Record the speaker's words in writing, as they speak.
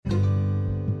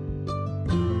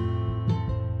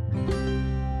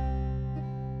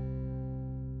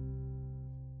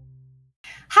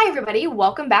Hi, everybody.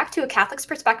 Welcome back to A Catholic's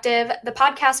Perspective, the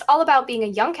podcast all about being a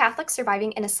young Catholic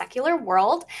surviving in a secular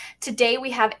world. Today,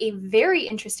 we have a very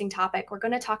interesting topic. We're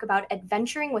going to talk about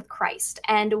adventuring with Christ.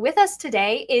 And with us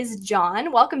today is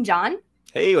John. Welcome, John.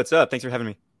 Hey, what's up? Thanks for having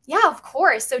me. Yeah, of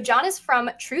course. So, John is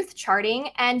from Truth Charting.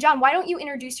 And, John, why don't you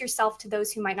introduce yourself to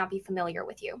those who might not be familiar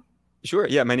with you? Sure.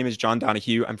 Yeah, my name is John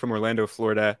Donahue. I'm from Orlando,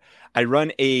 Florida. I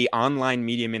run a online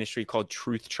media ministry called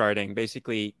Truth Charting.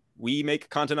 Basically, we make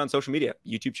content on social media,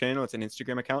 YouTube channel, it's an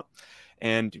Instagram account,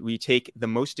 and we take the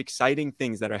most exciting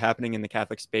things that are happening in the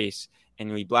Catholic space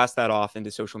and we blast that off into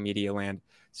social media land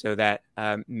so that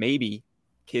maybe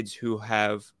kids who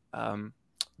have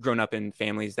grown up in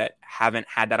families that haven't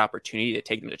had that opportunity to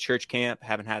take them to church camp,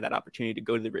 haven't had that opportunity to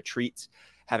go to the retreats,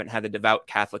 haven't had the devout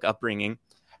Catholic upbringing,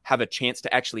 have a chance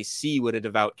to actually see what a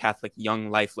devout Catholic young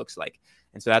life looks like.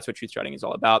 And so that's what Truth Charting is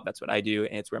all about. That's what I do.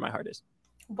 And it's where my heart is.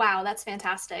 Wow, that's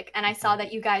fantastic. And I saw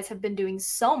that you guys have been doing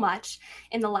so much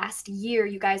in the last year.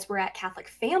 You guys were at Catholic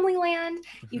Family Land.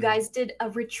 You guys did a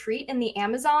retreat in the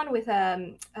Amazon with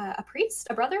a priest,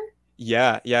 a brother.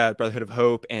 Yeah, Brotherhood of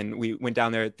Hope. And we went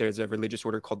down there. There's a religious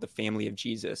order called the Family of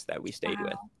Jesus that we stayed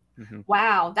with.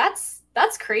 Wow, that's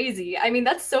crazy. I mean,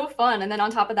 that's so fun. And then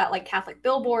on top of that, like Catholic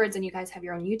billboards, and you guys have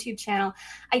your own YouTube channel.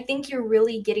 I think you're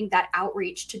really getting that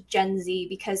outreach to Gen Z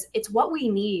because it's what we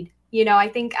need.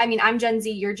 I mean, I'm Gen Z,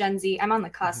 you're Gen Z. I'm on the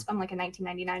cusp. I'm like a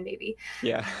 1999 baby.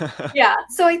 Yeah. Yeah.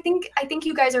 So I think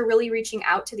you guys are really reaching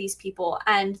out to these people.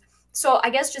 And so I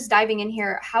guess just diving in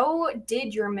here, how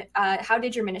did your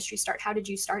ministry start? How did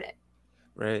you start it?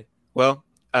 Right. Well,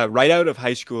 right out of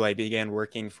high school, I began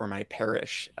working for my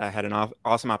parish. I had an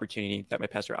awesome opportunity that my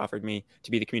pastor offered me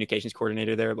to be the communications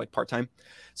coordinator there, like part-time.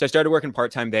 So I started working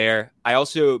part-time there. I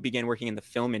also began working in the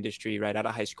film industry right out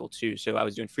of high school too. So I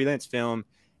was doing freelance film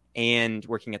and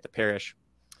working at the parish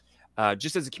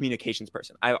just as a communications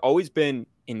person. I've always been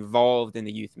involved in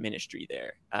the youth ministry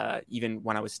there. Even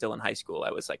when I was still in high school,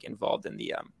 I was like involved in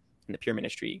the peer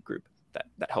ministry group that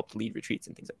helped lead retreats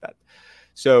and things like that.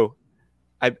 So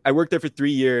I worked there for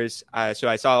 3 years. So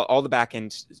I saw all the back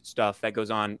end stuff that goes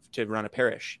on to run a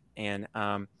parish. And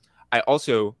I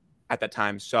also, at that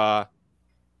time, saw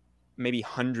maybe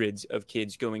hundreds of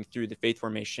kids going through the faith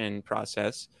formation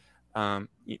process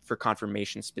for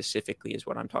confirmation specifically is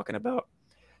what I'm talking about.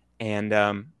 And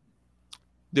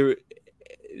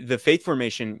the faith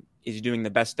formation is doing the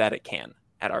best that it can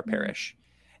at our parish.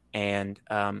 And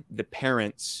the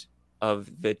parents of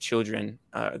the children,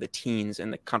 the teens in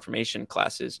the confirmation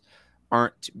classes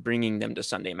aren't bringing them to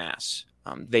Sunday Mass.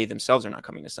 They themselves are not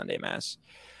coming to Sunday Mass.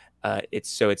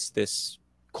 It's this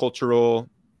cultural,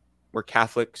 we're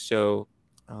Catholic, so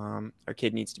our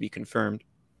kid needs to be confirmed.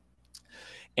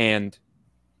 And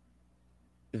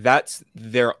that's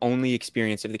their only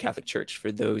experience of the Catholic Church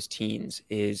for those teens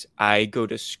is I go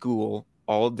to school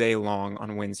all day long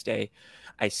on Wednesday.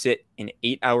 I sit in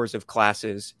 8 hours of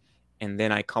classes, and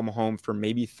then I come home for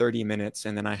maybe 30 minutes,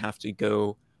 and then I have to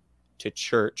go to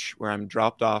church where I'm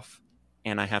dropped off,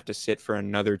 and I have to sit for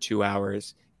another 2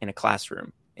 hours in a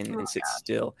classroom and sit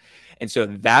still. And so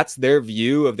that's their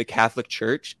view of the Catholic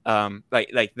Church.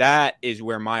 Like that is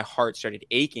where my heart started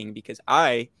aching because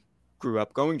I grew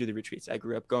up going to the retreats. I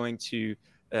grew up going to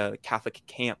Catholic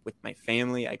camp with my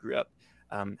family. I grew up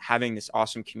having this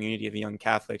awesome community of young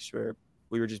Catholics where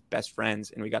we were just best friends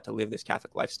and we got to live this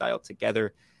Catholic lifestyle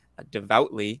together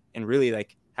devoutly and really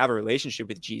like have a relationship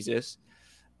with Jesus.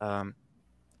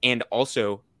 And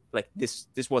also like this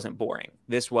wasn't boring.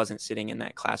 This wasn't sitting in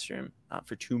that classroom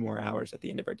for 2 more hours at the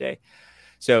end of our day.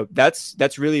 So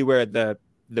that's really where the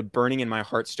burning in my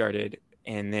heart started.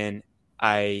 And then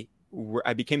I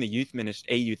became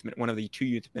one of the 2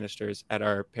 youth ministers at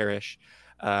our parish.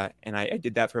 And I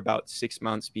did that for about 6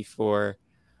 months before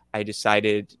I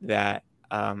decided that,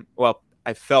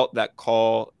 I felt that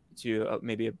call to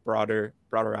maybe a broader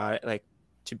like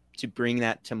to bring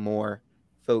that to more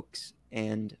folks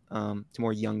and to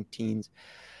more young teens.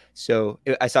 So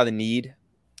I saw the need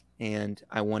and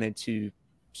I wanted to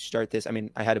start this. I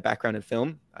mean, I had a background in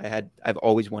film. I've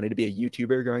always wanted to be a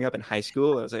YouTuber growing up in high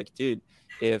school. I was like, dude,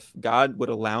 if God would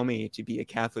allow me to be a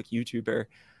Catholic YouTuber,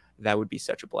 that would be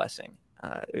such a blessing.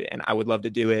 And I would love to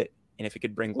do it. And if it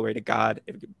could bring glory to God,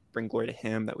 if it could bring glory to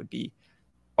him, that would be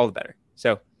all the better.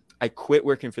 So I quit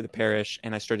working for the parish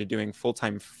and I started doing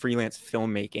full-time freelance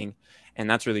filmmaking. And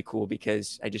that's really cool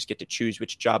because I just get to choose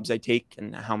which jobs I take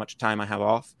and how much time I have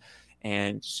off.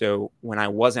 And so when I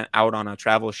wasn't out on a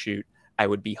travel shoot, I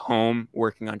would be home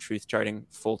working on Truth Charting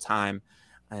full time.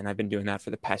 And I've been doing that for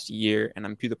the past year. And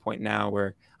I'm to the point now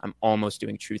where I'm almost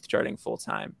doing Truth Charting full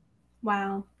time.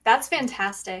 Wow. That's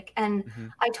fantastic. And Hmm.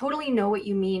 I totally know what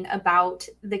you mean about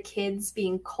the kids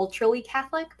being culturally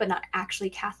Catholic, but not actually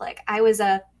Catholic. I was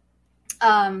a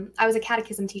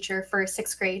catechism teacher for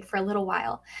sixth grade for a little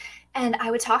while. And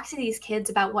I would talk to these kids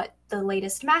about what the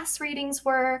latest mass readings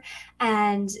were.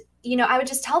 And, I would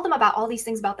just tell them about all these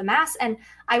things about the mass. And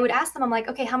I would ask them, I'm like,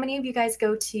 okay, how many of you guys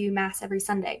go to mass every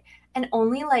Sunday? And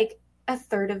only like a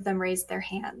third of them raised their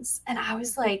hands. And I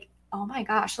was like, oh my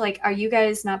gosh, like, are you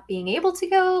guys not being able to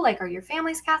go? Like, are your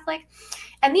families Catholic?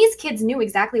 And these kids knew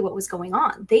exactly what was going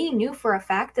on. They knew for a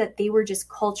fact that they were just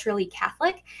culturally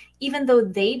Catholic, even though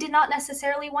they did not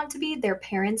necessarily want to be. Their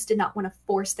parents did not want to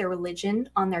force their religion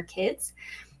on their kids.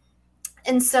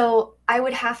 And so I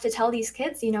would have to tell these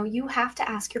kids, you have to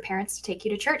ask your parents to take you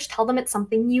to church. Tell them it's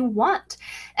something you want.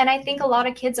 And I think a lot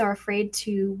of kids are afraid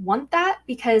to want that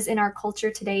because in our culture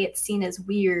today, it's seen as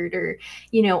weird, or,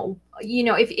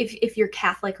 if you're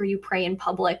Catholic or you pray in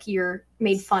public, you're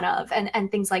made fun of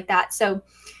and things like that. So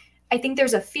I think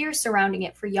there's a fear surrounding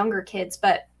it for younger kids,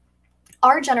 but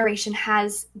our generation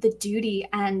has the duty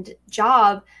and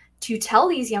job to tell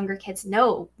these younger kids,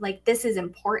 no, like this is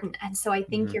important. And so I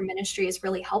think Hmm. your ministry is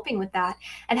really helping with that.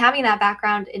 And having that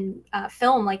background in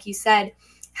film, like you said,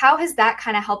 how has that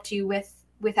kind of helped you with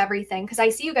everything? Because I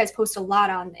see you guys post a lot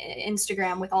on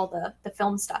Instagram with all the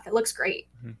film stuff. It looks great.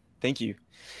 Thank you.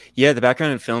 Yeah, the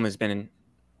background in film has been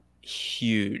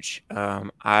huge.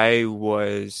 I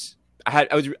had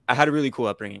a really cool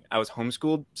upbringing. I was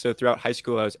homeschooled, so throughout high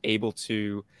school, I was able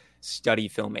to study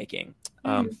filmmaking.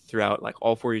 Mm, Throughout like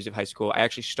all 4 years of high school, I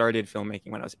actually started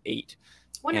filmmaking when I was 8,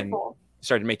 and wonderful.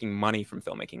 started making money from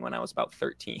filmmaking when I was about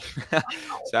 13. Wow,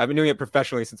 So I've been doing it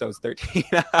professionally since I was 13.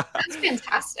 that's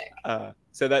fantastic.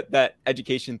 So that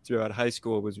education throughout high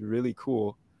school was really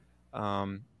cool.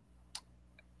 Um,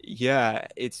 yeah,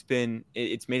 it's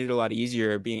made it a lot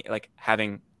easier being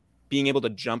able to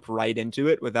jump right into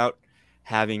it without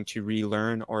having to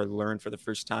relearn or learn for the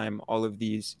first time all of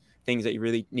these things that you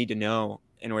really need to know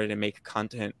in order to make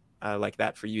content like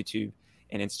that for YouTube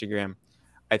and Instagram.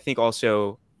 I think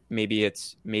also maybe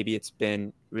it's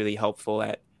been really helpful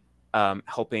at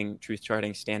helping Truth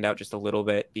Charting stand out just a little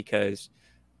bit because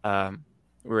um,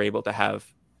 we're able to have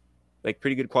like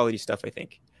pretty good quality stuff, I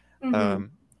think. Hmm.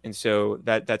 Um, and so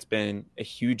that's been a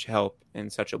huge help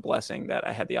and such a blessing that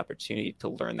I had the opportunity to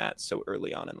learn that so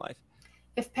early on in life.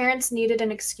 If parents needed an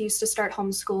excuse to start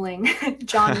homeschooling,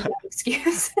 John is that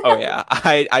excuse. Oh yeah,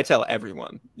 I tell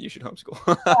everyone you should homeschool.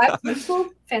 Homeschool,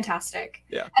 fantastic.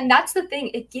 Yeah. And that's the thing.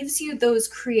 It gives you those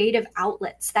creative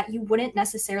outlets that you wouldn't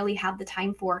necessarily have the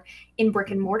time for in brick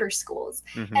and mortar schools.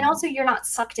 And Hmm. also, you're not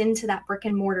sucked into that brick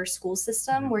and mortar school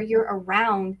system Hmm. where you're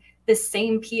around the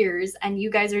same peers and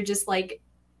you guys are just like,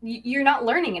 you're not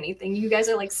learning anything. You guys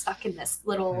are like stuck in this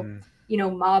little, Hmm.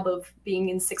 mob of being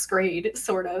in sixth grade,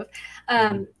 sort of.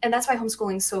 Hmm. And that's why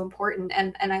homeschooling is so important.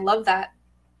 And I love that.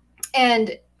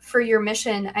 And for your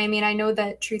mission, I mean, I know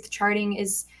that Truth Charting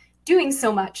is doing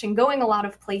so much and going a lot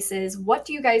of places. What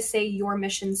do you guys say your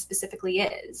mission specifically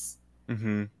is?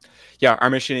 Hmm. Yeah, our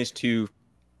mission is to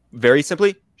very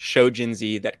simply show Gen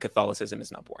Z that Catholicism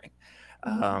is not boring.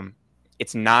 Mhm. Um,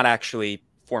 it's not actually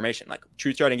formation. Like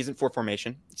Truth Charting isn't for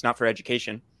formation. It's not for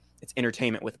education. It's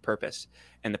entertainment with purpose,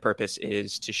 and the purpose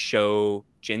is to show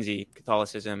Gen Z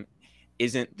Catholicism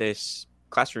isn't this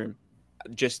classroom,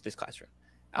 just this classroom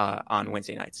on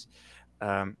Wednesday nights.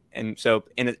 And so,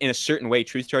 in a certain way,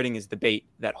 Truth Charting is the bait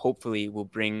that hopefully will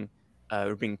bring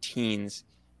teens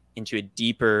into a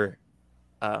deeper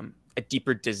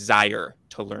desire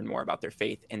to learn more about their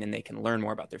faith, and then they can learn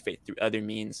more about their faith through other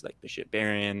means like Bishop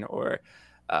Barron or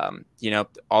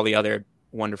all the other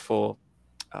wonderful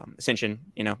Ascension,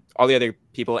 all the other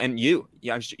people, and you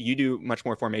do much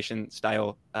more formation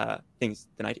style things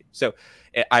than I do. So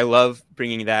I love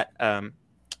bringing that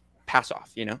pass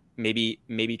off.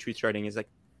 Maybe Truth Charting is like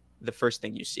the first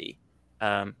thing you see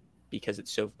because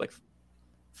it's so like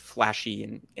flashy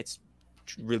and it's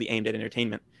really aimed at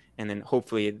entertainment. And then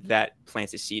hopefully that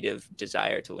plants a seed of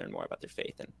desire to learn more about their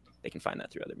faith, and they can find that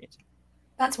through other means.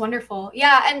 That's wonderful.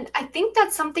 Yeah. And I think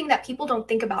that's something that people don't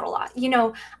think about a lot.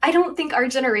 I don't think our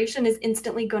generation is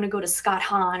instantly going to go to Scott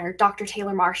Hahn or Dr.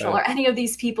 Taylor Marshall or any of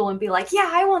these people and be like,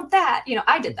 yeah, I want that.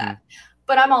 I did that,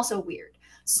 but I'm also weird.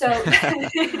 So,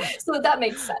 so that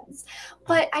makes sense.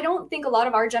 But I don't think a lot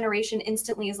of our generation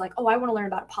instantly is like, oh, I want to learn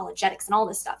about apologetics and all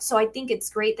this stuff. So I think it's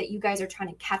great that you guys are trying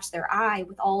to catch their eye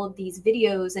with all of these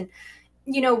videos and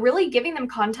really giving them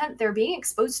content they're being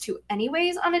exposed to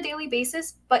anyways on a daily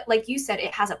basis. But like you said,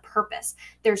 it has a purpose.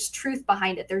 There's truth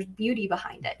behind it. There's beauty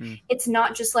behind it. It's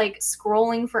not just like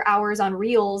scrolling for hours on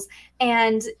reels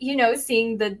and,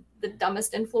 seeing the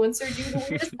dumbest influencer do the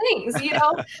weirdest things, you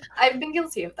know? I've been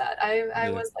guilty of that. I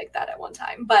was like that at one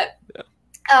time. But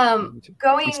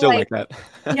going I'm still like that.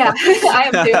 Yeah,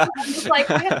 I am too. I'm just like,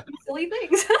 I have to do silly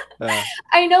things.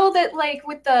 I know that like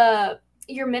with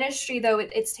your ministry though,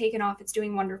 it's taken off, it's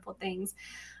doing wonderful things.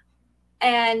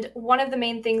 And one of the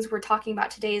main things we're talking about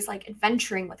today is like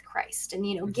adventuring with Christ and,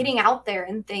 you know, getting out there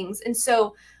and things. And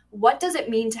so what does it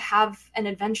mean to have an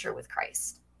adventure with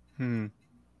Christ? I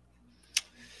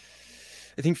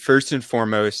think first and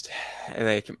foremost,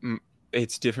 like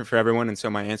it's different for everyone. And so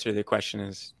my answer to the question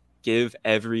is give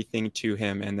everything to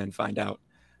him and then find out.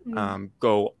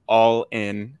 Go all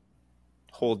in,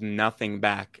 hold nothing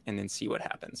back, and then see what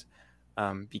happens.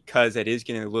 Because it is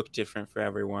going to look different for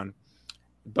everyone.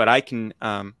 But I can,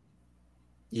 and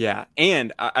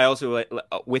I also,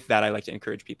 with that, I like to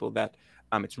encourage people that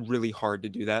it's really hard to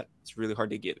do that. It's really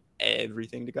hard to give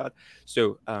everything to God.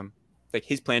 So, like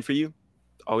his plan for you,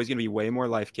 always going to be way more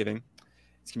life-giving.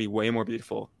 It's going to be way more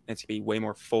beautiful. And it's going to be way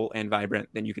more full and vibrant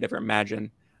than you could ever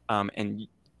imagine. And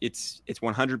it's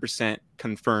 100%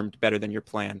 confirmed better than your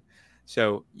plan.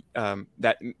 So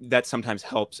that sometimes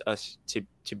helps us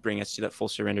to bring us to that full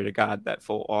surrender to God, that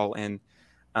full all in.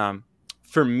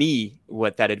 For me,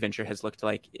 what that adventure has looked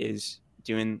like is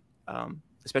doing,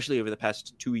 especially over the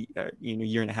past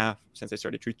year and a half since I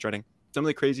started truth charting, some of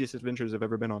the craziest adventures I've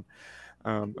ever been on.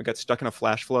 I got stuck in a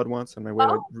flash flood once on my way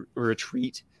to a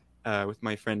retreat with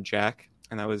my friend Jack,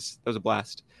 and that was a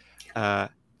blast. I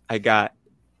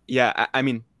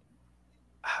mean,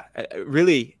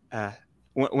 really,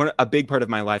 a big part of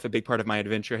my life, a big part of my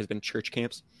adventure has been church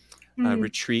camps,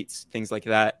 retreats, things like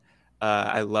that.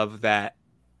 I love that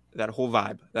whole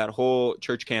vibe, that whole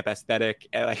church camp aesthetic.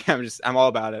 Like I'm all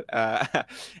about it.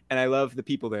 And I love the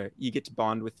people there. You get to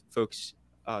bond with folks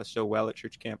so well at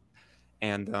church camp.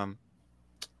 And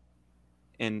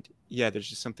there's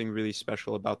just something really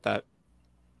special about that.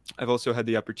 I've also had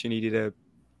the opportunity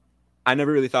I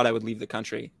never really thought I would leave the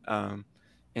country. And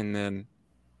then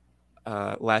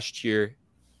last year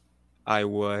I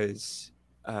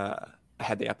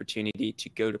had the opportunity to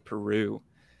go to Peru.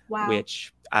 Wow.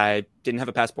 Which I didn't have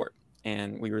a passport,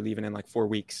 and we were leaving in like 4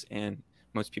 weeks. And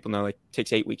most people know, like, it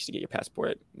takes 8 weeks to get your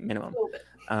passport minimum.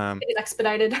 It's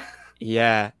expedited.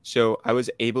 Yeah. So I was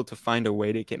able to find a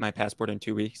way to get my passport in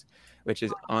 2 weeks, which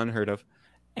is unheard of.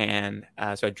 And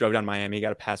so I drove down to Miami,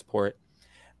 got a passport.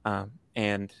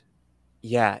 And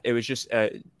yeah, it was just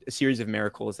a series of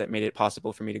miracles that made it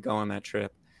possible for me to go on that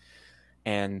trip.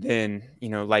 And then,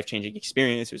 life-changing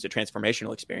experience. It was a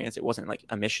transformational experience. It wasn't like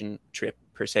a mission trip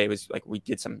per se. It was like we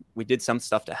did some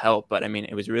stuff to help, but I mean,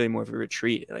 it was really more of a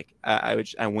retreat. Like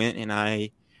I went and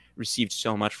I received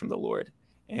so much from the Lord,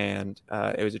 and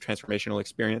it was a transformational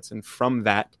experience. And from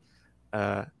that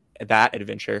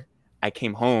adventure, I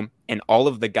came home, and all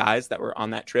of the guys that were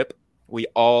on that trip, we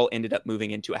all ended up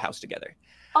moving into a house together.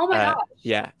 Oh my gosh.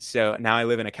 Yeah. So now I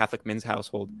live in a Catholic men's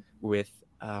household with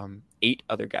 8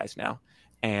 other guys now.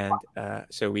 And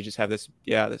so we just have this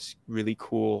really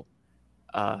cool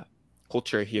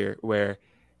culture here where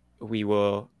we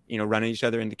will, run each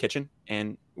other in the kitchen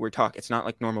and it's not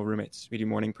like normal roommates. We do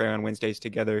morning prayer on Wednesdays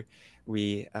together.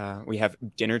 We have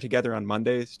dinner together on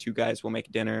Mondays. 2 guys will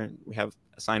make dinner. We have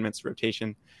assignments,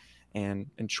 rotation, and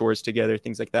chores together,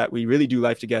 things like that. We really do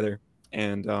life together.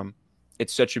 And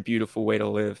it's such a beautiful way to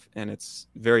live, and it's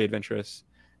very adventurous.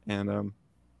 And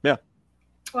yeah.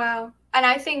 Wow. And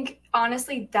I think,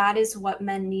 honestly, that is what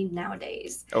men need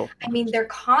nowadays. Oh, I mean, they're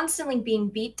constantly being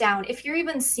beat down. If you're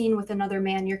even seen with another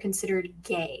man, you're considered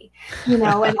gay, and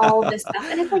all of this stuff.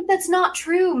 And it's like, that's not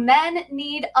true. Men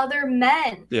need other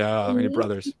men. Yeah, they need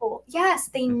brothers. People. Yes,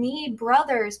 they need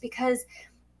brothers, because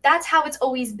that's how it's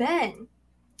always been.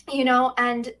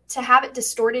 And to have it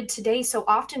distorted today so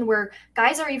often, where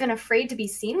guys are even afraid to be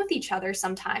seen with each other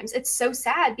sometimes. It's so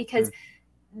sad, because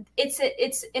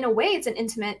it's in a way, it's an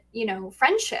intimate,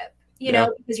 friendship,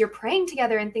 because you're praying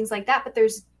together and things like that, but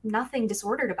there's nothing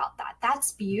disordered about that.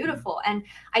 That's beautiful. And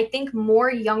I think more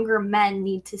younger men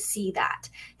need to see that.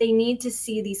 They need to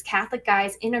see these Catholic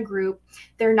guys in a group.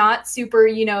 They're not super,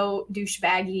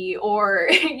 douchebaggy or,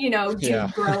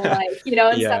 dude bro like,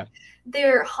 and stuff.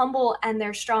 They're humble and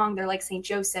they're strong. They're like St.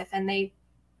 Joseph, and they,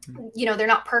 they're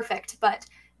not perfect, but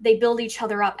they build each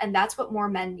other up. And that's what more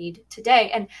men need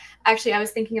today. And actually, I was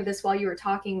thinking of this while you were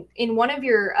talking. In one of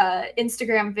your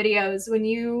Instagram videos, when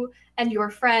you and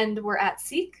your friend were at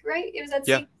Seek, right? It was at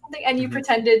Seek something, and you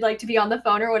pretended like to be on the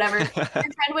phone or whatever. Your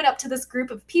friend went up to this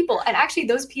group of people, and actually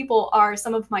those people are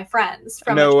some of my friends.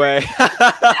 From No way. And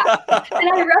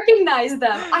I recognized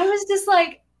them. I was just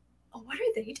like, oh, what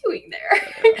are they doing there?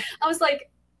 I was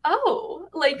like, oh,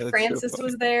 like Francis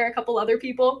was there, a couple other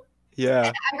people.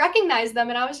 Yeah. I recognized them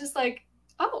and I was just like,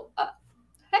 oh,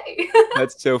 hey.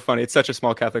 That's so funny. It's such a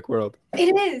small Catholic world.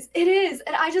 It is. It is.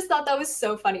 And I just thought that was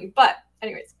so funny. But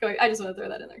anyways, I just want to throw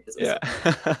that in there because it was Yeah.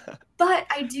 so funny. But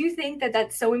I do think that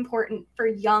that's so important for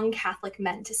young Catholic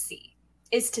men to see,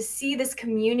 is to see this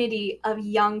community of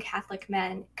young Catholic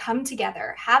men come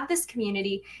together, have this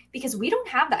community, because we don't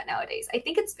have that nowadays. I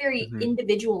think it's very Mhm.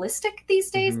 individualistic these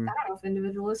days. Mhm. I don't know if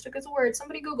individualistic is a word.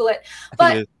 Somebody Google it. I think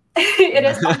But it it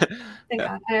is. Oh, thank is.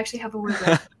 God. I actually have a word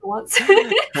right for once.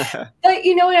 Yeah. But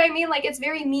you know what I mean? Like, it's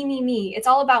very me, me, me. It's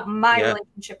all about my Yeah.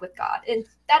 relationship with God. And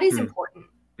that is Mm. important.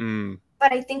 Mm.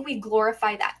 But I think we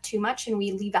glorify that too much and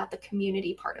we leave out the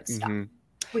community part of stuff. Mhm.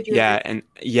 Would you Yeah, agree? and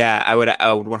yeah, I would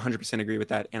 100% agree with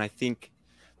that. And I think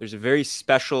there's a very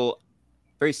special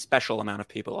amount of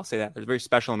people. I'll say that there's a very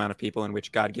special amount of people in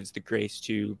which God gives the grace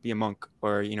to be a monk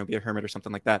or be a hermit or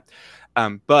something like that.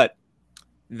 But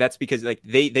that's because like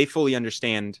they fully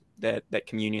understand that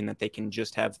communion that they can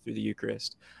just have through the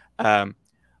Eucharist. I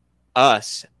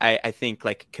think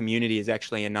like community is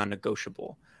actually a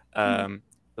non-negotiable.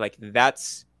 Like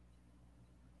that's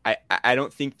I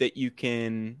don't think that you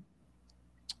can.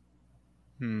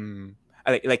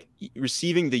 Like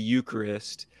receiving the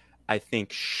Eucharist, I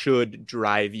think should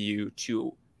drive you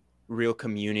to real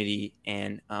community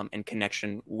and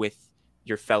connection with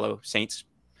your fellow saints,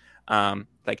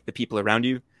 like the people around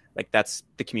you. Like that's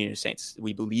the community of saints.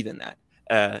 We believe in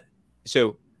that.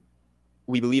 So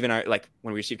we believe in our like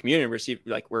when we receive communion,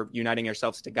 we're uniting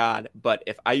ourselves to God. But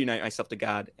if I unite myself to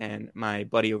God and my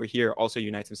buddy over here also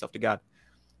unites himself to God,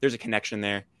 there's a connection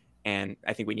there, and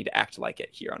I think we need to act like it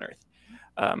here on Earth.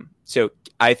 So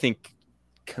I think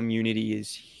community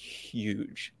is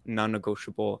huge,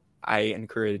 non-negotiable. I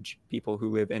encourage people who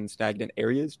live in stagnant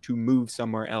areas to move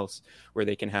somewhere else where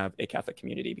they can have a Catholic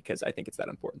community because I think it's that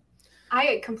important.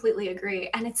 I completely agree.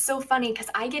 And it's so funny because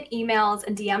I get emails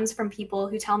and DMs from people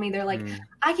who tell me they're like, Mm,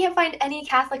 I can't find any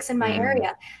Catholics in my mm,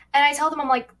 area. And I tell them, I'm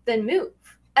like, then move.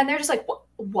 And they're just like,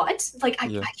 what? Like,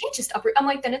 yeah, I can't just uproot. I'm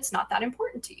like, then it's not that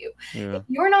important to you. yeah, If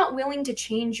you're not willing to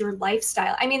change your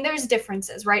lifestyle, I mean, there's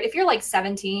differences, right? If you're like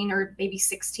 17 or maybe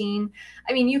 16,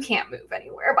 I mean, you can't move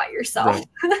anywhere by yourself.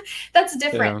 right, That's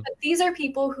different. yeah, But these are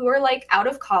people who are like out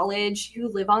of college, who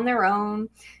live on their own,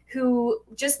 who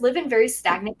just live in very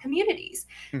stagnant communities.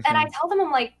 And I mm-hmm, tell them,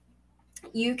 I'm like,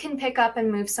 you can pick up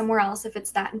and move somewhere else if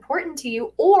it's that important to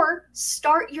you, or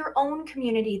start your own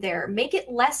community there. Make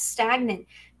it less stagnant.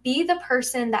 Be the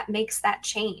person that makes that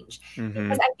change. mm-hmm,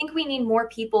 Because I think we need more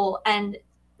people. And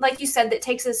like you said, that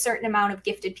takes a certain amount of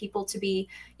gifted people to be,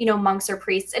 monks or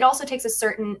priests. It also takes a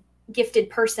certain gifted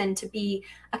person to be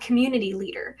a community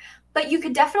leader. But you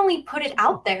could definitely put it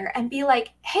out there and be like,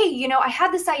 hey, I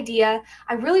had this idea.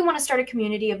 I really want to start a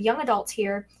community of young adults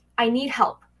here. I need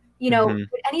help. mm-hmm.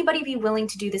 Would anybody be willing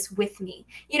to do this with me?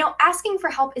 Asking for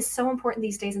help is so important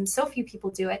these days, and so few people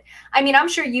do it. I mean, I'm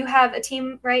sure you have a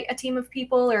team, right? A team of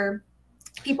people or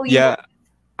people you Yeah, work.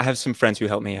 I have some friends who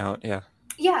help me out. Yeah.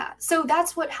 Yeah, so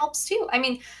that's what helps too. I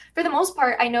mean, for the most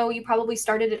part, I know you probably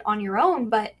started it on your own,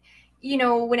 but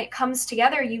when it comes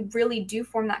together, you really do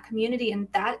form that community, and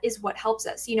that is what helps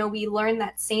us. We learn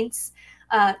that saints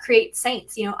create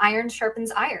saints. Iron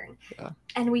sharpens iron, Yeah.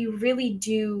 and we really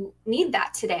do need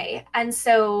that today. And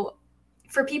so,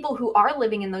 for people who are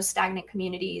living in those stagnant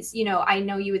communities, I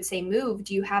know you would say move.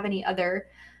 Do you have any other,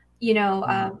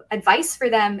 advice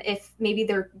for them if maybe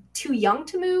they're too young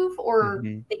to move or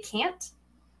Mm-hmm. they can't?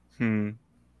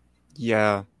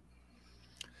 Yeah.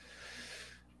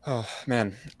 Oh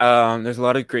man, there's a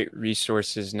lot of great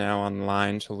resources now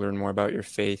online to learn more about your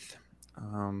faith.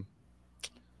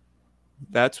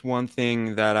 That's one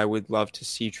thing that I would love to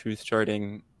see Truth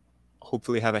Charting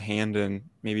hopefully have a hand in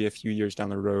maybe a few years down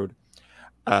the road,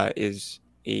 is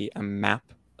a map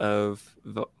of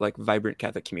like vibrant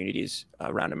Catholic communities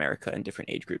around America in different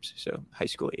age groups. So high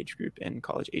school age group and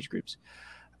college age groups.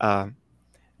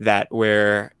 That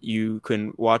where you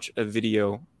can watch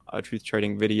a Truth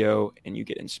Charting video, and you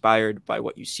get inspired by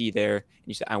what you see there, and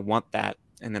you say, I want that.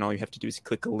 And then all you have to do is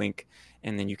click a link,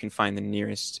 and then you can find the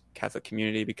nearest Catholic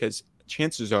community, because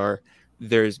chances are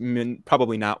there's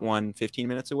probably not one 15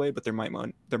 minutes away, but there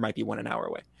might be one an hour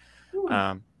away.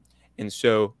 And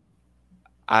so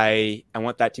I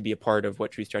want that to be a part of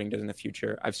what Truth Charting does in the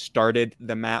future. I've started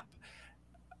the map,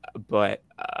 but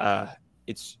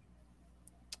it's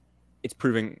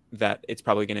proving that it's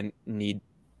probably going to need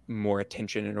more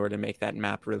attention in order to make that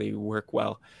map really work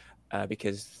well,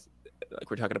 because like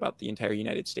we're talking about the entire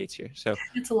United States here. So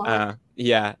It's a lot.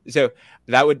 yeah, so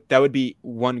that would be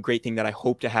one great thing that I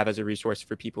hope to have as a resource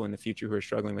for people in the future who are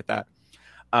struggling with that.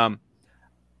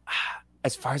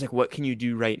 As far as like what can you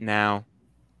do right now,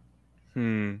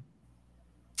 Hmm.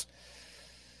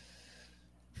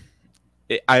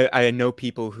 I know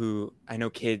people who I know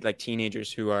kids like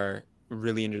teenagers who are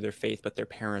really into their faith, but their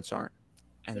parents aren't,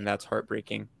 and that's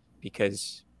heartbreaking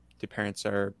because the parents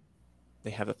are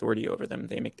they have authority over them.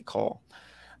 They make the call.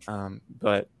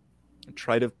 But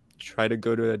try to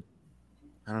go to a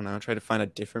I don't know, try to find a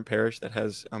different parish that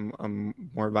has a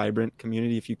more vibrant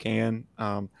community if you can.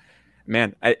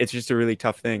 Man, it's just a really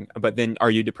tough thing. But then,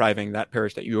 are you depriving that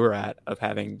parish that you're at of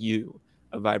having you,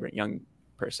 a vibrant young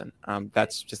person?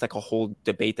 That's just like a whole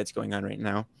debate that's going on right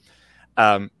now.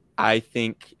 I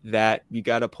think that you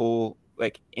got to pull,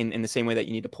 like, in the same way that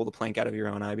you need to pull the plank out of your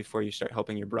own eye before you start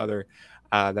helping your brother.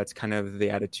 That's kind of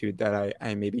the attitude that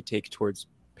I maybe take towards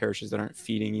parishes that aren't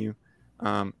feeding you.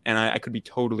 And I could be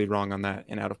totally wrong on that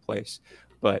and out of place,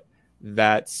 but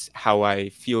that's how I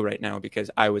feel right now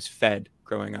because I was fed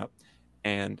growing up.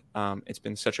 And it's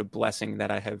been such a blessing that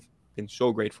I have been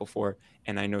so grateful for.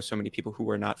 And I know so many people who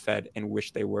were not fed and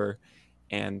wish they were.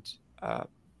 And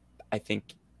I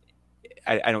think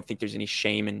I don't think there's any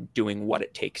shame in doing what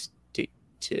it takes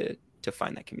to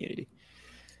find that community.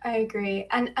 I agree.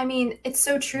 And I mean, it's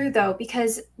so true though,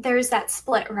 because there's that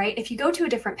split, right? If you go to a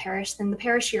different parish, then the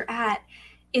parish you're at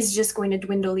is just going to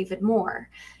dwindle even more,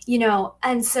 you know?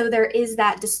 And so there is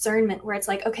that discernment where it's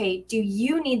like, okay, do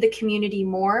you need the community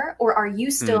more, or are you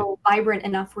Mm. still vibrant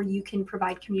enough where you can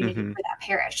provide community Mm-hmm. for that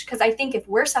parish? Because I think if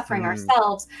we're suffering Mm-hmm.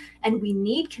 ourselves and we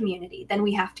need community, then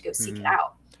we have to go seek it Mm-hmm.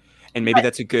 out. And maybe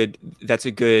But that's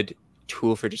a good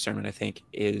tool for discernment. I think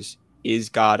is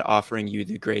God offering you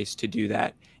the grace to do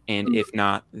that, and mm, if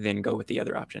not, then go with the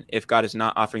other option. If God is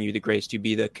not offering you the grace to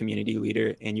be the community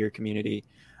leader in your community,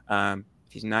 if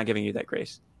He's not giving you that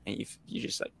grace, and you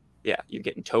just like, yeah, you're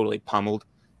getting totally pummeled,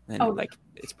 then oh, like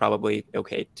it's probably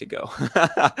okay to go.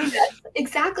 yes,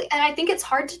 exactly. And I think it's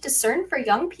hard to discern for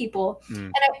young people. Mm,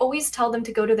 And I always tell them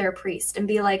to go to their priest and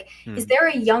be like, is mm, there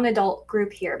a young adult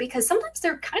group here? Because sometimes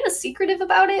they're kind of secretive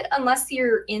about it unless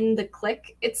you're in the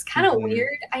clique. It's kind of mhm,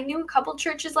 weird. I knew a couple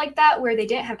churches like that where they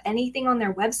didn't have anything on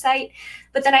their website.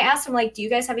 But then I asked them, like, do you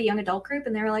guys have a young adult group?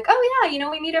 And they were like, oh, yeah,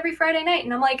 we meet every Friday night.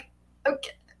 And I'm like,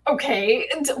 okay, okay.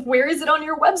 And where is it on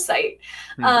your website?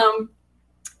 mm. Um,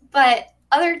 but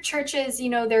other churches,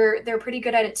 they're pretty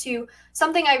good at it too.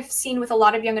 Something I've seen with a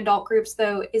lot of young adult groups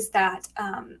though is that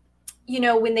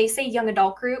when they say young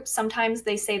adult groups, sometimes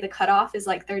they say the cutoff is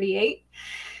like 38.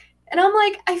 And I'm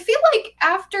like, I feel like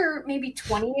after maybe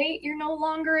 28, you're no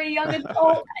longer a young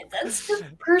adult. That's just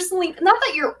personally, not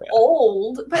that you're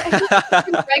old, but I think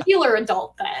you're a regular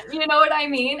adult then. You know what I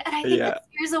mean? And I think Yeah. that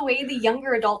scares away the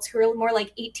younger adults who are more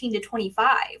like 18 to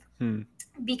 25 Hmm.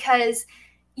 because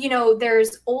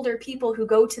there's older people who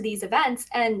go to these events,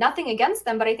 and nothing against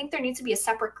them, but I think there needs to be a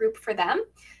separate group for them,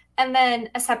 and then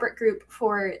a separate group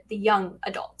for the young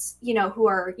adults, who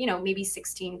are, maybe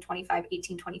 16, 25,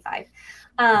 18, 25.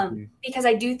 Mhm. Because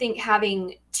I do think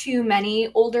having too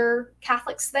many older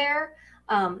Catholics there,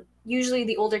 usually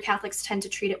the older Catholics tend to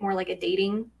treat it more like a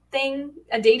dating thing,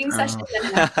 a dating session Oh.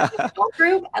 than an actual adult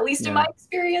group, at least in Yeah. my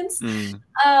experience. Mm.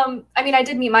 I mean, I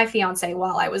did meet my fiance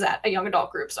while I was at a young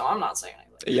adult group, so I'm not saying anything.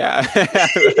 Yeah.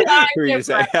 I'm Who are you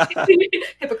say?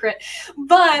 hypocrite.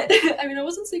 But I mean, I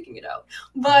wasn't seeking it out.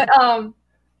 But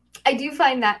I do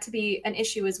find that to be an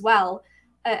issue as well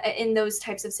in those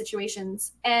types of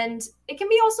situations. And it can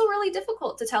be also really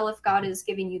difficult to tell if God is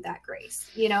giving you that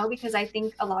grace, because I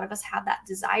think a lot of us have that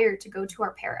desire to go to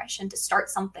our parish and to start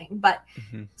something. But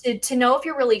Mhm. to know if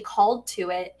you're really called to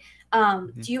it,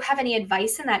 Mhm. do you have any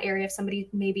advice in that area if somebody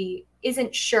maybe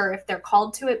isn't sure if they're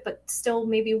called to it, but still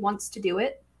maybe wants to do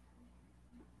it?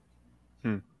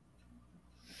 Hmm.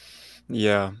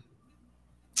 Yeah.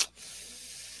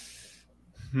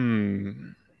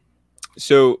 Hmm.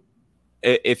 So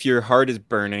if your heart is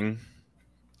burning,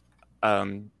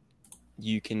 um,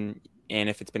 you can, and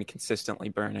if it's been consistently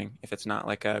burning, if it's not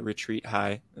like a retreat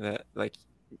high that like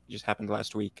just happened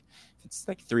last week, if it's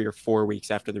like 3 or 4 weeks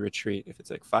after the retreat, if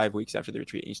it's like 5 weeks after the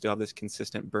retreat, and you still have this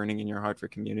consistent burning in your heart for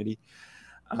community,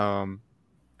 um,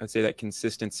 I'd say that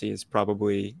consistency is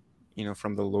probably,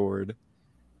 from the Lord,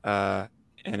 uh,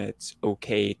 and it's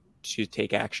okay to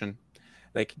take action.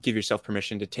 Like, give yourself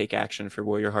permission to take action for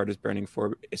what your heart is burning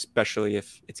for, especially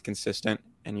if it's consistent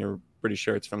and you're pretty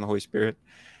sure it's from the Holy Spirit.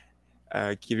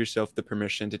 Give yourself the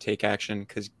permission to take action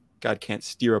because God can't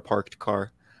steer a parked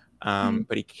car. Mm.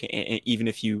 But He can, even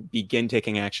if you begin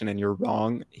taking action and you're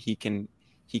wrong, He can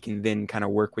then kind of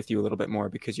work with you a little bit more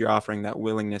because you're offering that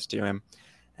willingness to Him,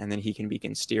 and then He can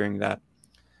begin steering that.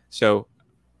 So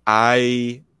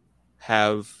I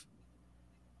have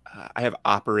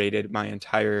operated my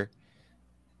entire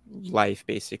life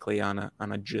basically on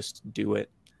a just do it.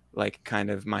 like kind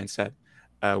of mindset,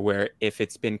 where if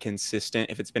it's been consistent,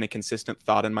 if it's been a consistent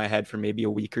thought in my head for maybe a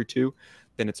week or two,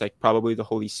 then it's like probably the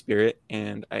Holy Spirit,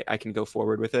 and I can go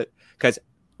forward with it. Because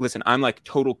listen, I'm like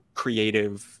total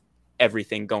creative,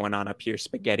 everything going on up here,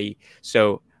 spaghetti.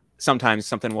 So sometimes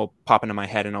something will pop into my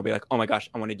head and I'll be like, oh my gosh,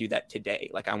 I want to do that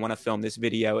today. Like I want to film this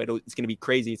video. It's going to be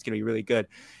crazy. It's going to be really good.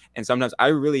 And sometimes I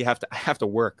really have to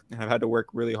work. I've had to work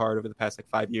really hard over the past like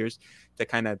 5 years to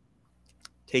kind of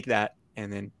take that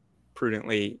and then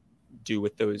prudently do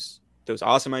with those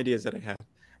awesome ideas that I have.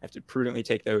 I have to prudently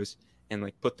take those and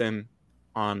like put them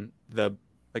on the,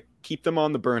 like keep them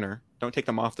on the burner. Don't take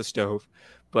them off the stove,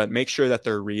 but make sure that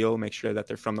they're real. Make sure that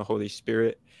they're from the Holy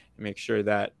Spirit. And make sure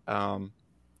that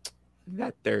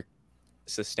that they're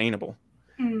sustainable.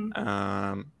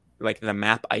 Like the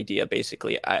map idea,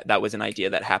 basically, that was an idea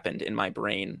that happened in my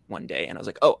brain one day, and I was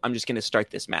like, oh, I'm just going to start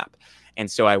this map. And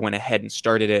so I went ahead and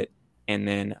started it, and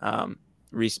then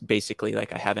basically,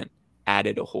 like, I haven't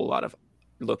added a whole lot of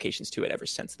locations to it ever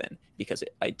since then, because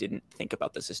I didn't think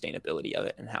about the sustainability of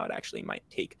it and how it actually might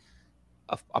take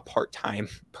a part-time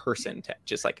person to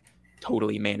just like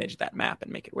totally manage that map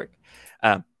and make it work.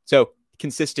 So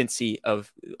consistency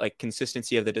of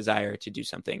the desire to do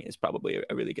something is probably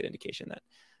a really good indication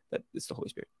that it's the Holy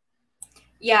Spirit.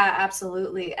 Yeah,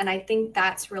 absolutely. And I think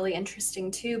that's really interesting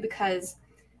too, because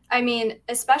I mean,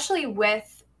 especially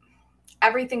with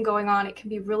everything going on, it can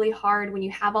be really hard when you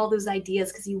have all those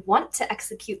ideas because you want to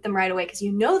execute them right away because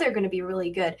you know they're going to be really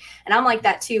good. And I'm like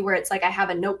that too, where it's like I have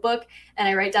a notebook and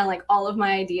I write down like all of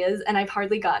my ideas, and I've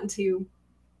hardly gotten to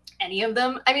any of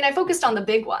them. I mean, I focused on the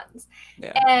big ones.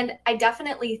 Yeah. And I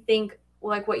definitely think,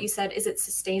 like what you said, is it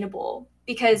sustainable?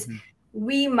 Because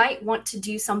we might want to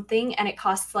do something and it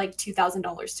costs like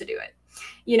 $2,000 to do it,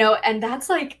 you know, and that's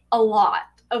like a lot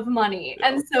of money. Yeah.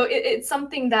 And so it's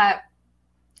something that,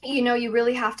 you know, you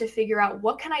really have to figure out,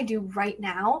 what can I do right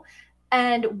now?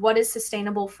 And what is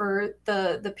sustainable for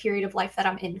the period of life that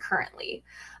I'm in currently?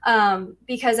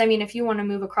 Because I mean, if you want to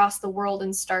move across the world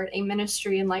and start a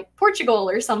ministry in like Portugal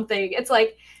or something, it's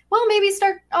like, well, maybe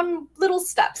start on little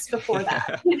steps before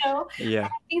that, you know? Yeah. And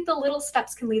I think the little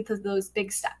steps can lead to those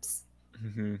big steps.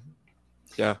 Mm-hmm.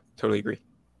 Yeah, totally agree.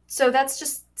 So that's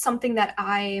just something that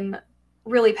I'm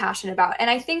really passionate about. And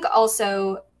I think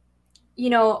also, you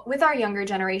know, with our younger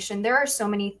generation, there are so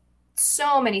many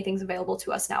things available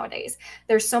to us nowadays.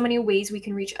 There's so many ways we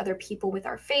can reach other people with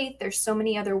our faith. There's so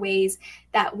many other ways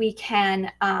that we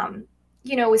can,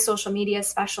 you know, with social media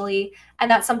especially.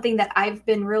 And that's something that I've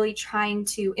been really trying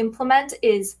to implement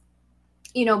is,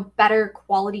 you know, better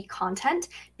quality content,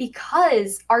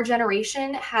 because our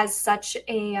generation has such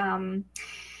a,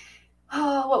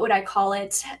 what would I call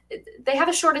it? They have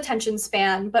a short attention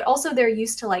span, but also they're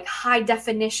used to like high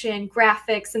definition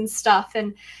graphics and stuff.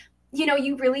 And you know,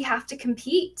 you really have to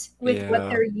compete with what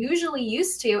they're usually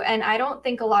used to. And I don't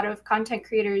think a lot of content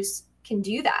creators can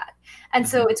do that. And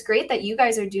so it's great that you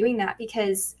guys are doing that,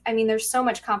 because I mean, there's so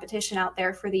much competition out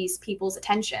there for these people's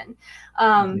attention.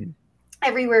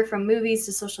 Everywhere from movies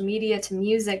to social media to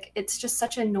music, it's just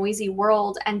such a noisy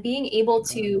world. And being able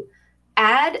to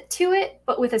add to it,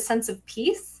 but with a sense of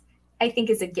peace, I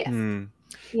think is a gift.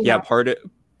 Yeah, part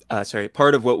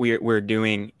of what we're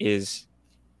doing is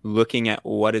looking at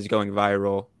what is going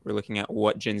viral. We're looking at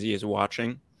what Gen Z is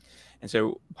watching. And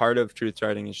so part of truth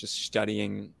charting is just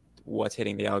studying what's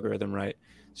hitting the algorithm right,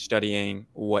 studying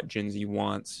what Gen Z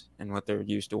wants and what they're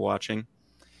used to watching,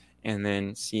 and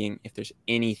then seeing if there's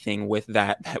anything with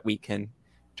that we can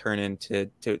turn into,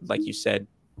 like you said,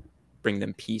 bring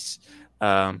them peace,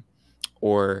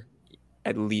 or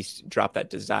at least drop that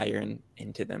desire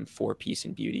into them for peace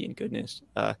and beauty and goodness.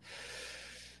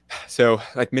 So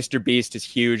like Mr. Beast is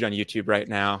huge on YouTube right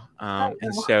now.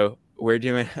 And so we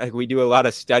do a lot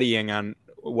of studying on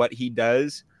what he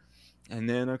does. And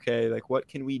then, okay, like what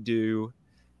can we do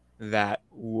that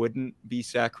wouldn't be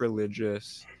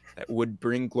sacrilegious, that would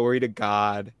bring glory to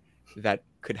God, that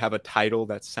could have a title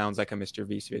that sounds like a Mr.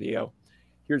 Beast video?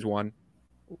 Here's one.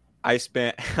 I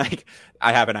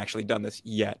haven't actually done this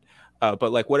yet.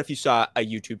 But like, what if you saw a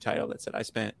YouTube title that said, I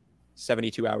spent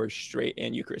 72 hours straight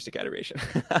in Eucharistic adoration?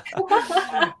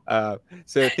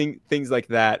 So things like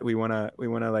that, we want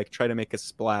to like try to make a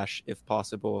splash if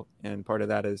possible. And part of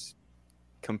that is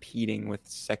competing with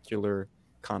secular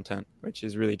content, which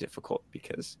is really difficult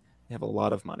because they have a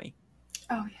lot of money.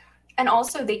 Oh yeah. And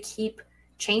also they keep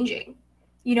changing,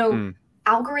 you know,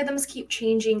 algorithms keep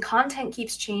changing, content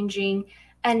keeps changing,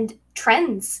 and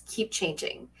trends keep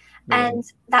changing. And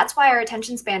that's why our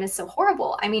attention span is so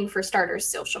horrible. I mean, for starters,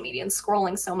 social media and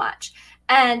scrolling so much.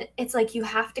 And it's like you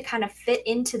have to kind of fit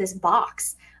into this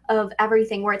box of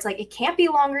everything where it's like, it can't be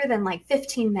longer than like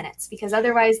 15 minutes because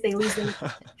otherwise they lose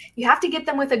the you have to get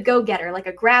them with a go-getter, like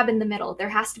a grab in the middle. There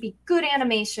has to be good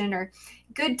animation or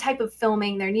good type of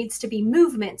filming. There needs to be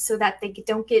movement so that they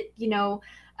don't get,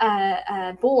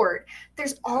 bored.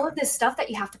 There's all of this stuff that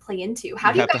you have to play into.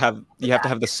 How do you have to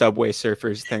have the Subway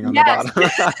Surfers thing on Yes.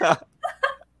 the bottom.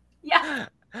 Yeah.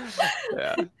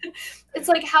 Yeah. It's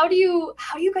like, how do you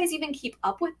guys even keep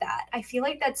up with that? I feel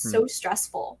like that's so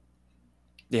stressful.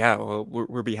 Yeah, well,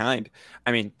 we're behind.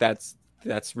 I mean, that's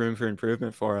room for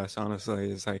improvement for us,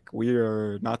 honestly. It's like we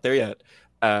are not there yet.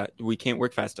 We can't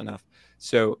work fast enough.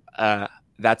 So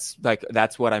that's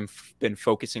what I've been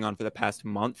focusing on for the past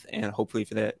month, and hopefully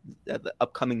for the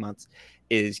upcoming months,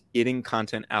 is getting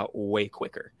content out way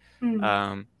quicker.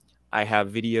 I have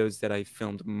videos that I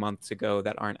filmed months ago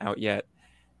that aren't out yet,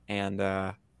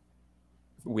 and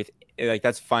with like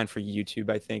that's fine for YouTube,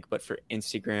 I think, but for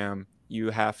Instagram, you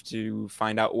have to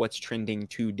find out what's trending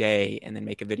today and then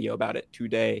make a video about it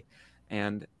today,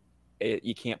 and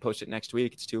you can't post it next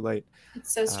week. It's too late.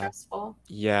 It's so stressful.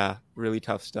 Yeah, really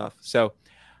tough stuff. So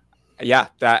yeah,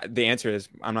 that the answer is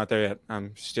I'm not there yet.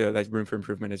 I'm still, like, room for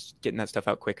improvement is getting that stuff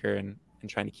out quicker and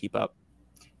trying to keep up.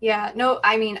 Yeah, no,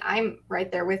 I mean, I'm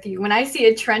right there with you. When I see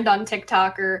a trend on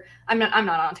TikTok, or I'm not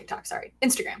on TikTok, sorry,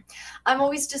 Instagram, I'm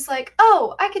always just like,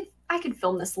 oh, I could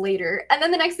film this later. And then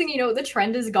the next thing you know, the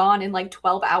trend is gone in like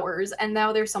 12 hours and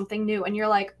now there's something new and you're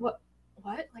like, what?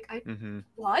 Like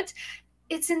what?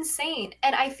 It's insane.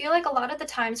 And I feel like a lot of the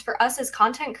times for us as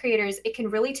content creators, it can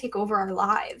really take over our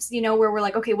lives, where we're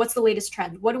like, okay, what's the latest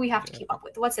trend? What do we have to keep up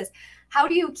with? What's this? How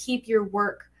do you keep your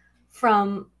work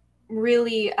from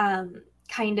really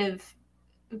kind of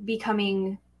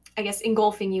becoming, I guess,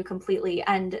 engulfing you completely?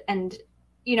 And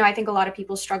I think a lot of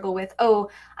people struggle with, oh,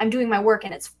 I'm doing my work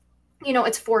and it's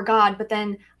for God, but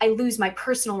then I lose my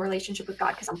personal relationship with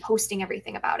God because I'm posting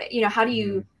everything about it. How do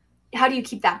you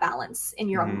keep that balance in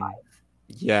your own life?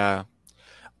 Yeah.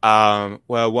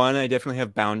 Well, one, I definitely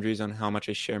have boundaries on how much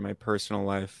I share my personal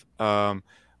life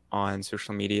on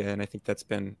social media, and I think that's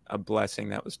been a blessing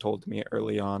that was told to me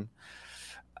early on.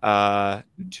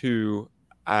 Two,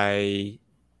 I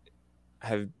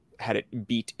have had it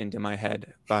beat into my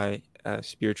head by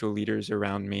spiritual leaders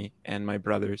around me and my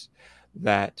brothers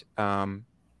that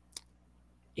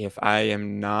if I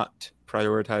am not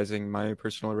prioritizing my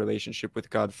personal relationship with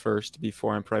God first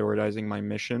before I'm prioritizing my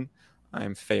mission,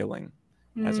 I'm failing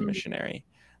as a missionary.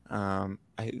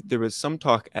 There was some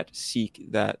talk at Seek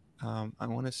that I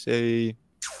want to say,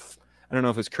 I don't know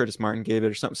if it was Curtis Martin gave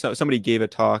it or somebody gave a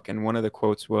talk, and one of the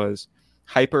quotes was,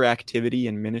 hyperactivity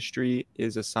in ministry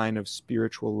is a sign of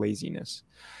spiritual laziness.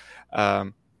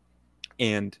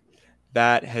 And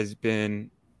that has been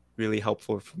really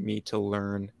helpful for me to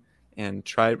learn and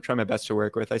try my best to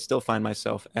work with. I still find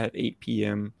myself at 8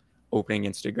 p.m. opening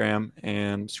Instagram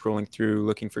and scrolling through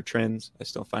looking for trends. I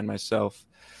still find myself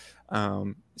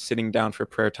sitting down for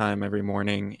prayer time every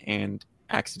morning and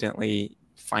accidentally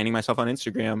finding myself on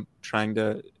Instagram trying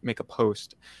to make a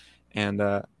post. And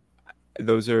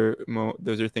those are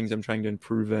things I'm trying to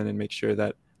improve in and make sure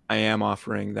that I am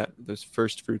offering those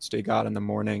first fruits to God in the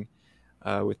morning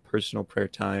with personal prayer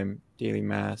time, daily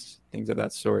mass, things of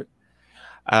that sort.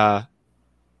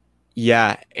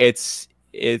 Yeah, it's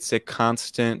a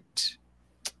constant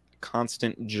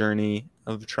journey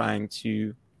of trying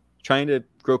to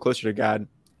grow closer to God.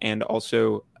 And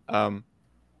also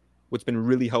what's been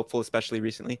really helpful, especially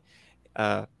recently,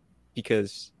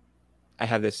 because I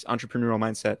have this entrepreneurial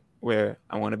mindset where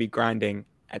I want to be grinding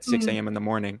at 6 a.m. in the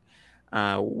morning,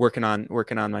 working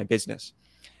on my business.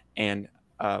 And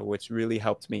what's really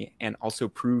helped me and also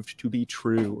proved to be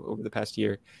true over the past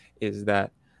year is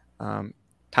that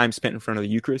time spent in front of the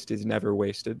Eucharist is never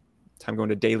wasted. Time going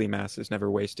to daily mass is never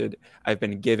wasted. I've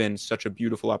been given such a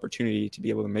beautiful opportunity to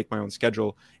be able to make my own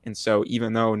schedule. And so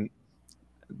even though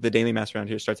the daily mass around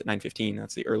here starts at 9:15,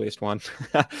 that's the earliest one.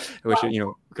 I wish we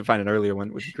could find an earlier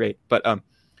one, would be great. But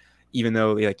even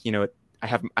though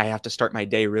I have to start my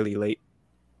day really late,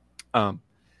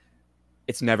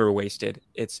 it's never wasted.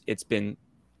 It's been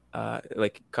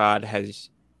God has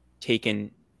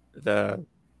taken the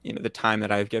time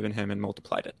that I've given him and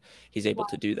multiplied it. He's able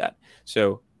to do that.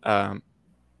 So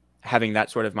having that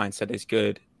sort of mindset is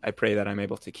good. I pray that I'm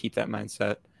able to keep that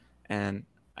mindset, and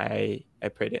I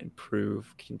pray to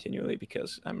improve continually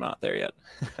because I'm not there yet.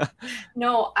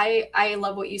 No, I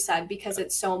love what you said because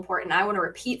it's so important. I want to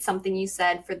repeat something you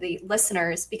said for the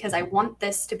listeners because I want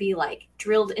this to be like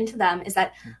drilled into them, is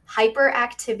that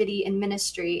hyperactivity in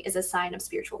ministry is a sign of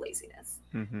spiritual laziness.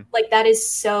 Like that is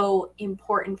so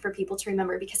important for people to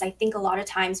remember, because I think a lot of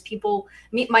times people,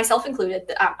 myself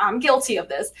included, I'm guilty of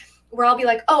this. where I'll be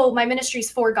like, oh, my ministry's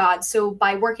for God. So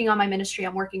by working on my ministry,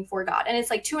 I'm working for God. And it's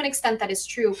like, to an extent that is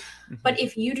true. But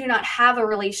if you do not have a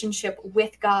relationship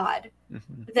with God,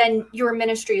 then your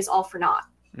ministry is all for naught.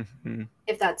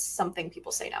 If that's something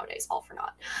people say nowadays, all for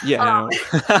naught. Yeah.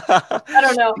 I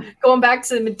don't know. Going back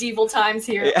to the medieval times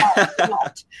here.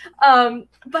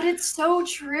 But it's so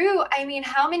true. I mean,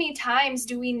 how many times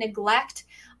do we neglect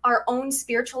our own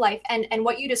spiritual life? And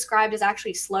what you described is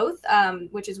actually sloth,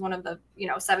 which is one of the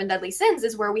 7 deadly sins,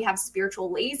 is where we have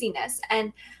spiritual laziness.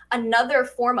 And another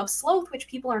form of sloth, which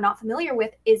people are not familiar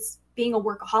with, is being a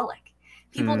workaholic.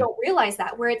 People don't realize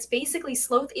that, where it's basically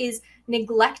sloth is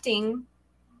neglecting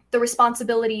the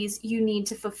responsibilities you need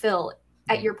to fulfill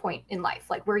at your point in life,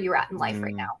 like where you're at in life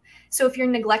right now. So if you're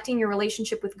neglecting your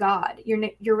relationship with God,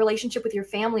 your relationship with your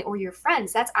family or your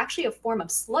friends, that's actually a form of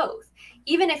sloth.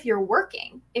 Even if you're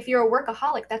working, if you're a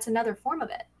workaholic, that's another form of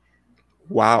it.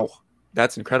 Wow.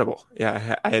 That's incredible.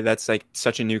 Yeah. That's like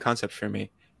such a new concept for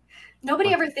me.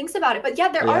 Nobody ever thinks about it, but yeah,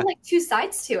 there are like 2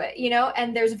 sides to it,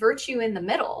 and there's virtue in the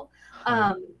middle.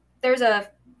 There's a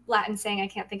Latin saying, I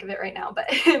can't think of it right now, but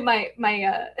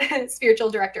my spiritual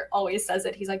director always says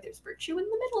it. He's like, there's virtue in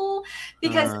the middle,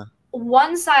 because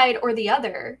one side or the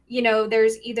other,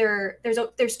 there's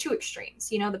 2 extremes,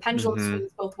 the pendulum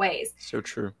swings both ways. So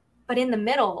true. But in the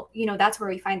middle, that's where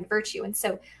we find the virtue. And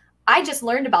so I just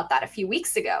learned about that a few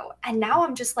weeks ago. And now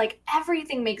I'm just like,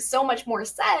 everything makes so much more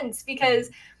sense, because,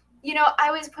 I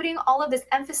was putting all of this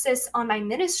emphasis on my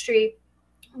ministry,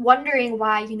 wondering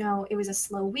why, it was a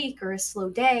slow week or a slow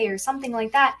day or something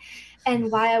like that,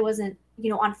 and why I wasn't,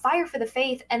 on fire for the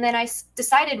faith. And then I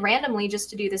decided randomly just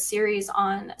to do this series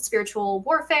on spiritual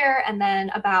warfare, and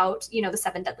then about, the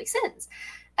 7 deadly sins.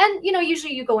 And,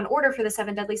 usually you go in order for the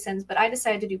 7 deadly sins, but I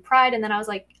decided to do pride. And then I was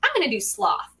like, I'm going to do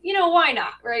sloth, why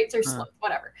not? Right. There's sloth,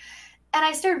 whatever. And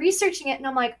I started researching it, and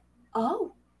I'm like,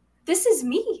 oh, this is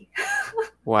me.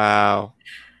 Wow.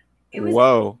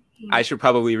 Whoa. I should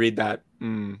probably read that.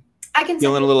 I can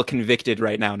feeling a little convicted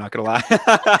right now, not gonna lie.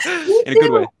 In a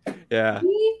good way. Yeah.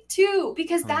 Me too,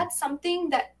 because that's something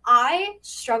that I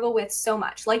struggle with so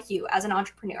much, like you as an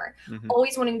entrepreneur,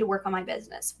 always wanting to work on my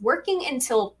business, working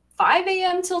until 5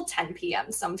 a.m. till 10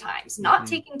 p.m. sometimes, not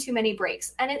taking too many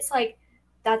breaks. And it's like,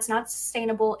 that's not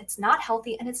sustainable. It's not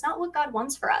healthy. And it's not what God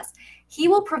wants for us. He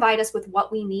will provide us with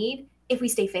what we need if we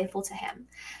stay faithful to him.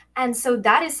 And so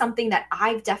that is something that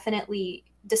I've definitely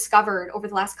discovered over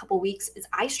the last couple of weeks, is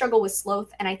I struggle with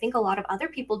sloth, and I think a lot of other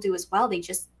people do as well. They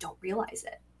just don't realize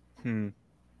it.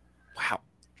 Wow,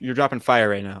 you're dropping fire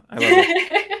right now. I love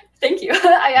it. Thank you.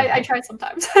 I try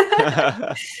sometimes.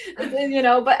 But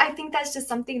I think that's just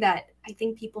something that I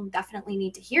think people definitely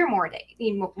need to hear more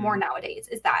nowadays,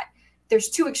 is that there's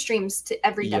 2 extremes to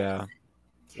every definition.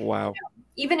 Wow.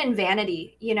 Even in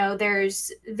vanity,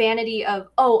 there's vanity of,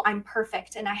 oh, I'm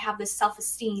perfect and I have this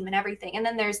self-esteem and everything. And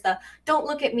then there's the, don't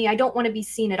look at me, I don't want to be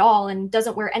seen at all, and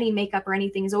doesn't wear any makeup or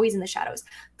anything, is always in the shadows.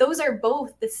 Those are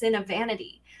both the sin of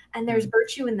vanity. And there's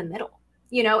virtue in the middle,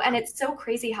 and it's so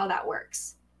crazy how that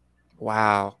works.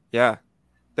 Wow. Yeah.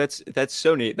 That's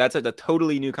so neat. That's a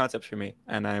totally new concept for me.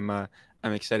 And I'm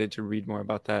excited to read more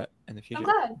about that in the future.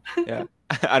 I'm glad. Yeah.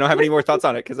 I don't have any more thoughts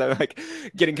on it because I'm like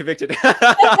getting convicted.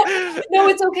 No,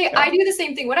 it's okay. Yeah. I do the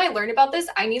same thing. When I learn about this,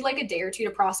 I need like a day or 2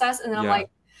 to process. And then I'm like,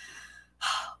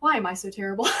 why am I so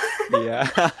terrible? Yeah.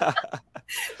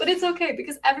 But it's okay,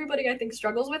 because everybody, I think,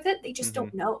 struggles with it. They just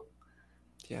don't know.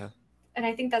 Yeah. And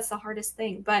I think that's the hardest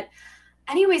thing. But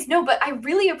anyways, but I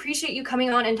really appreciate you coming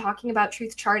on and talking about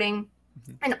truth charting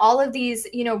and all of these,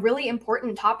 really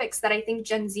important topics that I think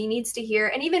Gen Z needs to hear,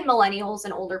 and even millennials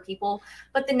and older people.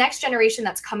 But the next generation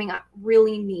that's coming up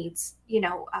really needs,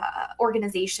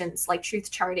 organizations like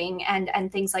truth charting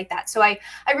and things like that. So I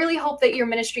really hope that your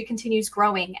ministry continues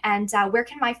growing. And where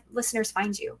can my listeners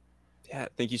find you? Yeah,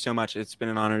 thank you so much. It's been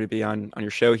an honor to be on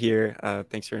your show here.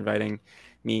 Thanks for inviting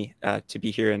me to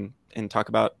be here and talk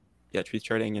about truth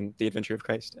charting and the adventure of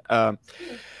Christ.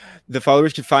 The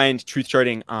followers can find truth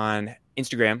charting on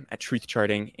Instagram at truth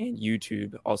charting, and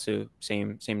YouTube also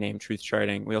same name, truth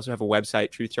charting. We also have a website,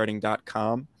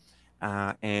 truthcharting.com.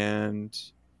 And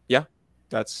yeah,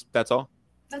 that's all.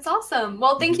 That's awesome.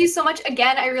 Well, thank you so much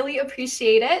again. I really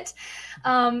appreciate it.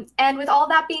 And with all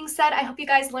that being said, I hope you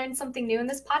guys learned something new in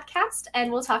this podcast,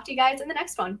 and we'll talk to you guys in the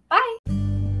next one. Bye.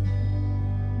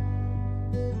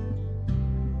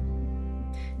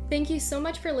 Thank you so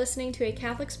much for listening to A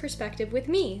Catholic's Perspective with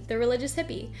me, The Religious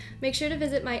Hippie. Make sure to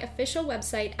visit my official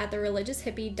website at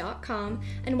thereligioushippie.com,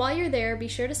 and while you're there, be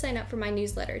sure to sign up for my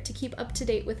newsletter to keep up to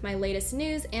date with my latest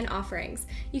news and offerings.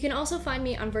 You can also find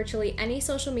me on virtually any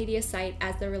social media site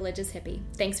as The Religious Hippie.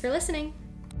 Thanks for listening.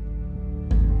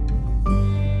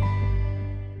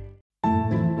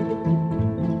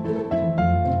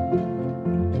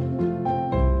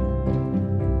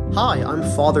 Hi, I'm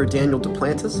Father Daniel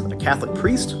Duplantis, a Catholic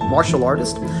priest, martial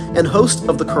artist, and host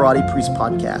of the Karate Priest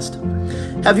podcast.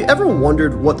 Have you ever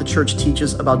wondered what the church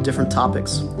teaches about different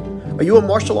topics? Are you a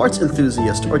martial arts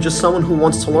enthusiast or just someone who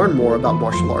wants to learn more about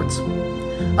martial arts?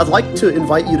 I'd like to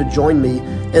invite you to join me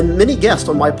and many guests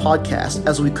on my podcast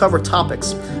as we cover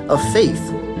topics of faith,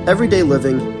 everyday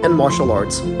living, and martial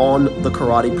arts on the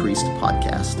Karate Priest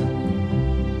podcast.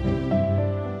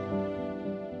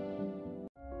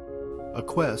 A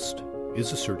quest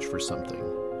is a search for something.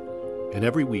 And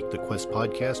every week, the Quest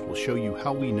podcast will show you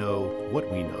how we know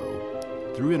what we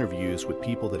know through interviews with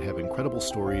people that have incredible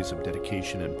stories of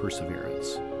dedication and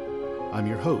perseverance. I'm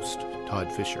your host,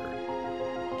 Todd Fisher.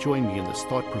 Join me in this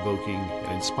thought-provoking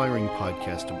and inspiring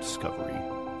podcast of discovery.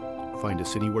 Find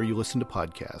us anywhere you listen to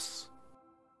podcasts.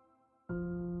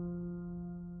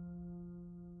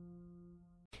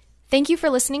 Thank you for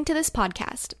listening to this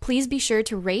podcast. Please be sure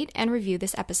to rate and review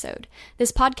this episode.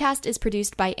 This podcast is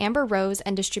produced by Amber Rose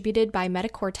and distributed by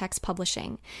Metacortex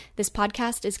Publishing. This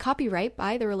podcast is copyright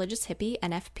by The Religious Hippie,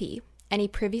 NFP. Any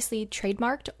previously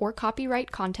trademarked or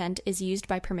copyright content is used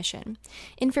by permission.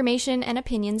 Information and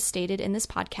opinions stated in this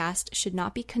podcast should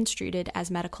not be construed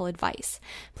as medical advice.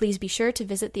 Please be sure to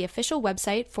visit the official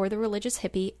website for The Religious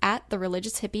Hippie at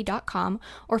thereligioushippie.com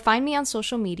or find me on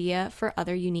social media for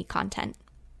other unique content.